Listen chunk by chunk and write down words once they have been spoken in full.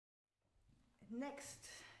next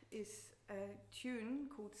is a tune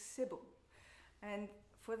called Sybelle. And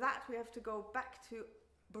for that we have to go back to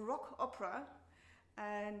Baroque opera,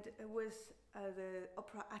 and it was the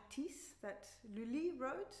opera Atis that Lully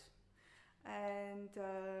wrote. And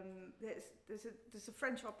there's a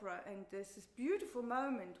French opera, and there's this beautiful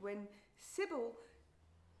moment when Sybelle,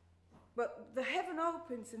 well, the heaven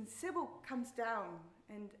opens and Sybelle comes down,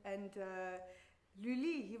 and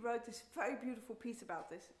Lully, he wrote this very beautiful piece about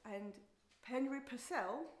this, and Henry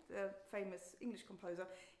Purcell, the famous English composer,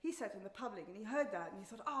 he sat in the public and he heard that and he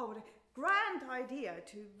thought, oh, what a grand idea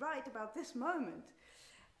to write about this moment.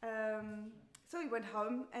 So he went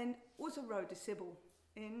home and also wrote a Sybelle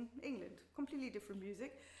in England, completely different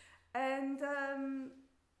music. And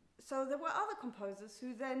so there were other composers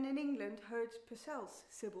who then in England heard Purcell's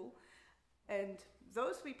Sybelle, and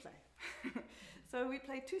those we play. So we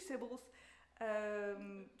play two Sybilles.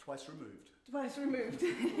 Twice removed. Twice removed,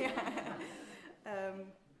 yeah.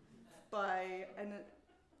 By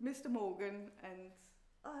Mr. Morgan and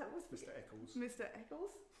it was Mr. Eccles. Mr.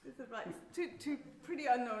 Eccles, is it right? Two pretty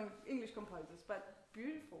unknown English composers, but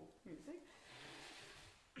beautiful music.